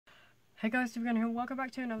Hey guys, TPGamin here, welcome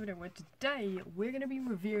back to another video where today we're going to be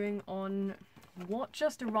reviewing on what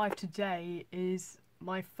just arrived today is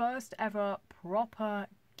my first ever proper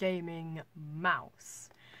gaming mouse.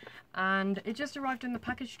 And it just arrived in the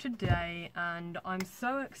package today and I'm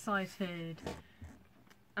so excited.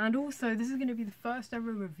 And also this is going to be the first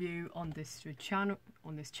ever review on this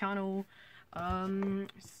channel.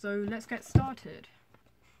 So let's get started.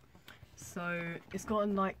 So it's got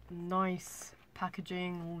like nice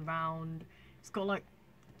packaging all around. It's got like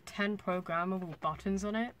 10 programmable buttons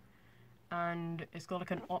on it, and it's got like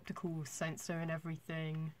an optical sensor and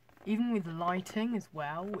everything, even with lighting as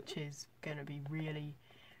well, which is gonna be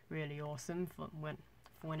really awesome for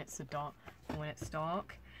when it's dark.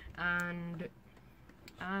 And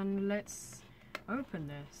let's open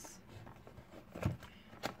this.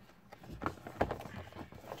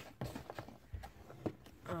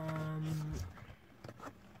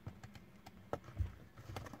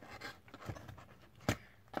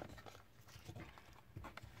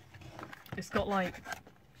 It's got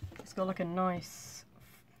like a nice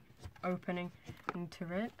opening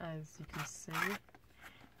into it, as you can see,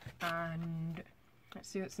 and let's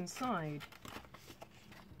see what's inside.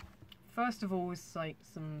 First of all, it's like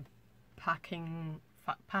some packing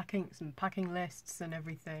lists and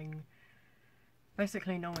everything.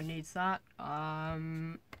 Basically, no one needs that.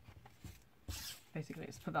 Basically,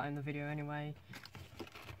 let's put that in the video anyway.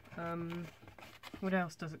 What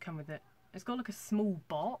else does it come with it? It's got like a small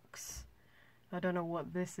box. I don't know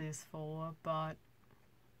what this is for, but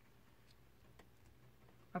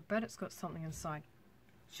I bet it's got something inside.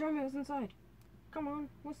 Show me what's inside. Come on,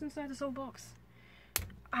 what's inside this old box?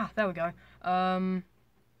 Ah, there we go. Oh,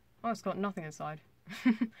 it's got nothing inside.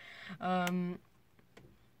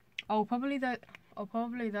 Probably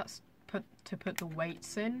that's to put the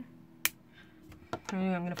weights in.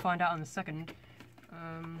 I'm gonna find out in a second.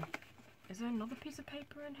 Is there another piece of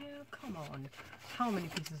paper in here? Come on, how many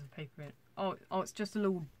pieces of paper in? Oh, it's just a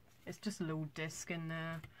little disc in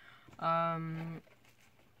there. And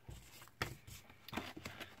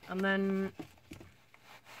then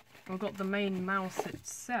we've got the main mouse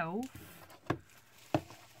itself,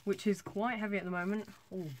 which is quite heavy at the moment.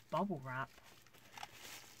 Oh, bubble wrap.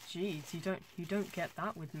 Jeez, you don't get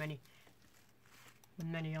that with many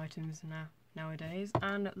items nowadays.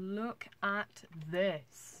 And look at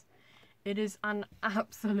this. It is an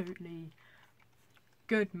absolutely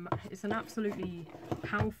it's an absolutely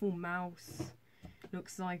powerful mouse,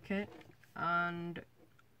 looks like it, and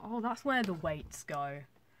oh, that's where the weights go,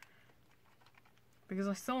 because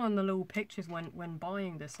I saw on the little pictures when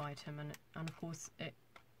buying this item, and of course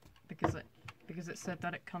because it said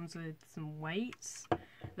that it comes with some weights.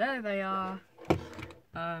 There they are.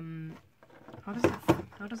 How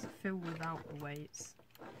does it feel without the weights?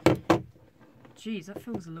 Geez, that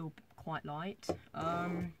feels a little quite light.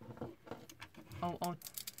 I'll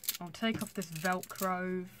take off this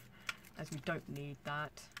Velcro, as we don't need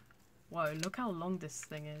that. Whoa, look how long this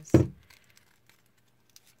thing is.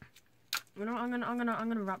 You know, I'm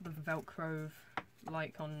gonna wrap the Velcro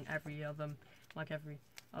like on every other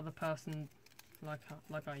person, like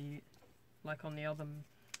on the other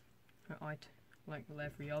like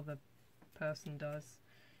every other person does.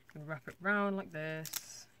 And wrap it round like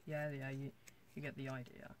this. Yeah, you get the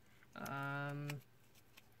idea.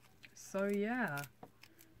 So yeah,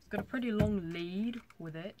 it's got a pretty long lead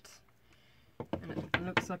with it, and it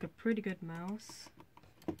looks like a pretty good mouse.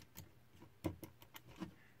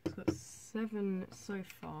 It's got 7 so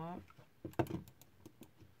far.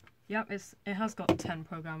 Yep, it has got 10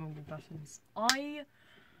 programmable buttons. I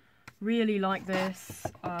really like this.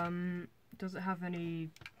 Does it have any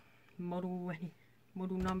model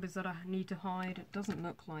numbers that I need to hide? It doesn't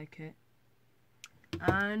look like it.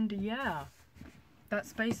 And yeah,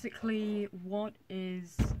 that's basically what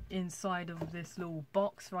is inside of this little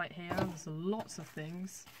box right here. There's lots of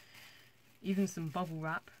things, even some bubble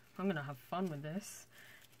wrap. I'm gonna have fun with this.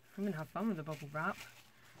 I'm gonna have fun with the bubble wrap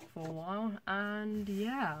for a while. And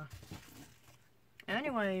yeah,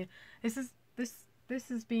 anyway, this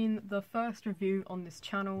has been the first review on this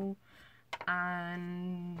channel,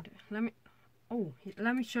 and let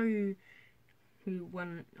me show you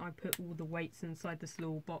when I put all the weights inside this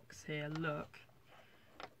little box here. Look.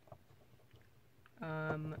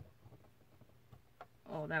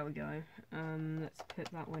 Oh, there we go. Let's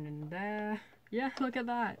put that one in there. Yeah, look at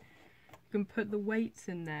that. You can put the weights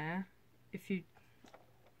in there if you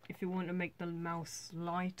want to make the mouse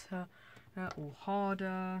lighter or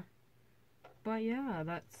harder. But yeah,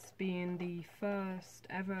 that's been the first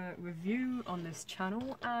ever review on this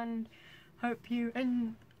channel, and hope you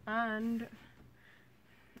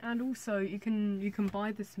And also you can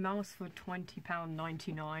buy this mouse for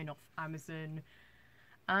 £20.99 off Amazon.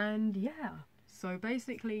 And yeah, so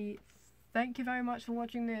basically, thank you very much for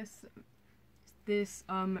watching this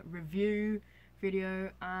review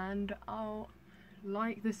video, and I'll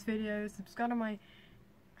like this video, subscribe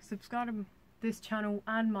to this channel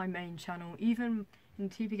and my main channel, even in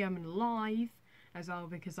TPGamin Live as well,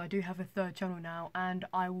 because I do have a third channel now, and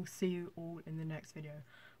I will see you all in the next video.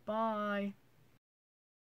 Bye.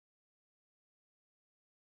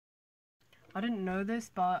 I didn't know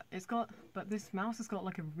this, but this mouse has got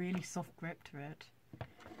like a really soft grip to it.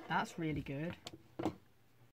 That's really good.